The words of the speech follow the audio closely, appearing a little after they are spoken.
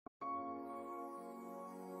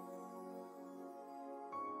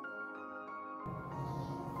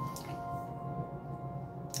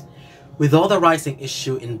With all the rising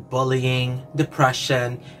issue in bullying,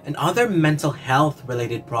 depression, and other mental health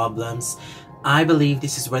related problems, I believe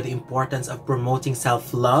this is where the importance of promoting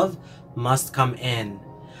self-love must come in.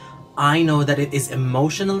 I know that it is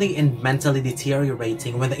emotionally and mentally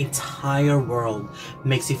deteriorating when the entire world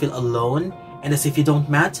makes you feel alone and as if you don't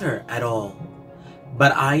matter at all.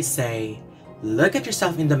 But I say, look at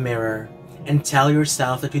yourself in the mirror and tell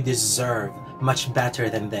yourself that you deserve much better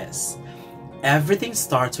than this. Everything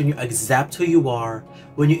starts when you accept who you are,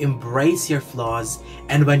 when you embrace your flaws,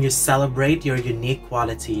 and when you celebrate your unique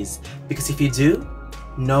qualities. Because if you do,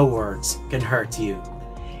 no words can hurt you.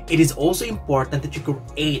 It is also important that you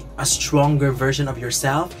create a stronger version of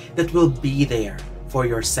yourself that will be there for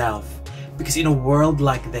yourself. Because in a world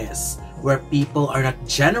like this, where people are not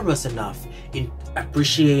generous enough in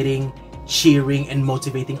appreciating, cheering, and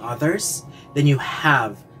motivating others, then you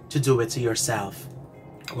have to do it to yourself.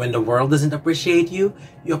 When the world doesn't appreciate you,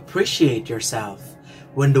 you appreciate yourself.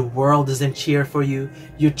 When the world doesn't cheer for you,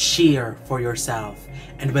 you cheer for yourself.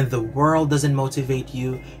 And when the world doesn't motivate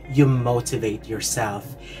you, you motivate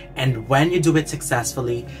yourself. And when you do it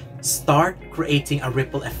successfully, start creating a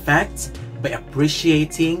ripple effect by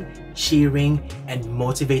appreciating, cheering, and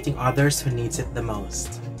motivating others who needs it the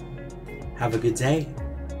most. Have a good day.